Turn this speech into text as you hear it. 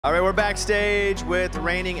All right, we're backstage with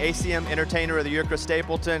reigning ACM Entertainer of the Year, Chris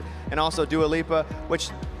Stapleton, and also Dua Lipa, which,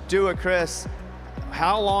 Dua, Chris,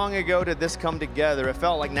 how long ago did this come together? It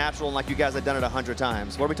felt like natural and like you guys had done it 100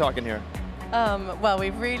 times. What are we talking here? Well,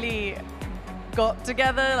 we've really got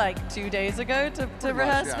together like 2 days ago to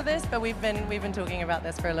rehearse for this, but we've been talking about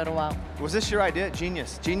this for a little while. Was this your idea?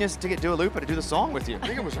 Genius to get Dua Lipa to do the song with you. I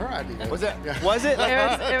think it was her idea. Was it? Yeah. Was it?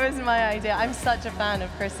 It was my idea. I'm such a fan of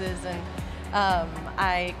Chris's, and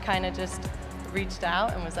I kind of just reached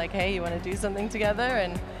out and was like, hey, you want to do something together?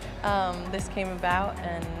 And this came about,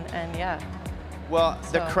 and yeah. Well,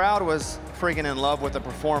 the crowd was freaking in love with the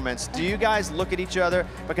performance. Do you guys look at each other?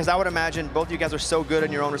 Because I would imagine both of you guys are so good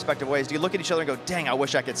in your own respective ways. Do you look at each other and go, dang, I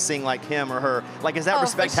wish I could sing like him or her? Like, is that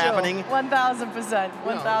respect happening? 1,000%.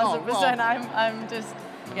 1,000%. I'm just,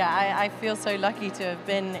 yeah, I feel so lucky to have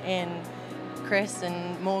been in Chris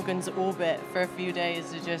and Morgan's orbit for a few days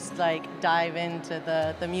to just like dive into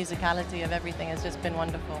the musicality of everything. Has just been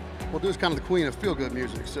wonderful. Well, Dua's kind of the queen of feel-good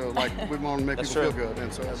music, so like we want to make people feel good,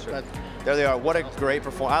 and so that's there they are. What a great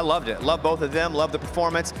performance! I loved it. Love both of them. Love the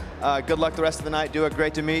performance. Good luck the rest of the night. Dua,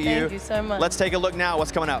 great to meet you. Thank you so much. Let's take a look now.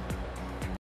 What's coming up?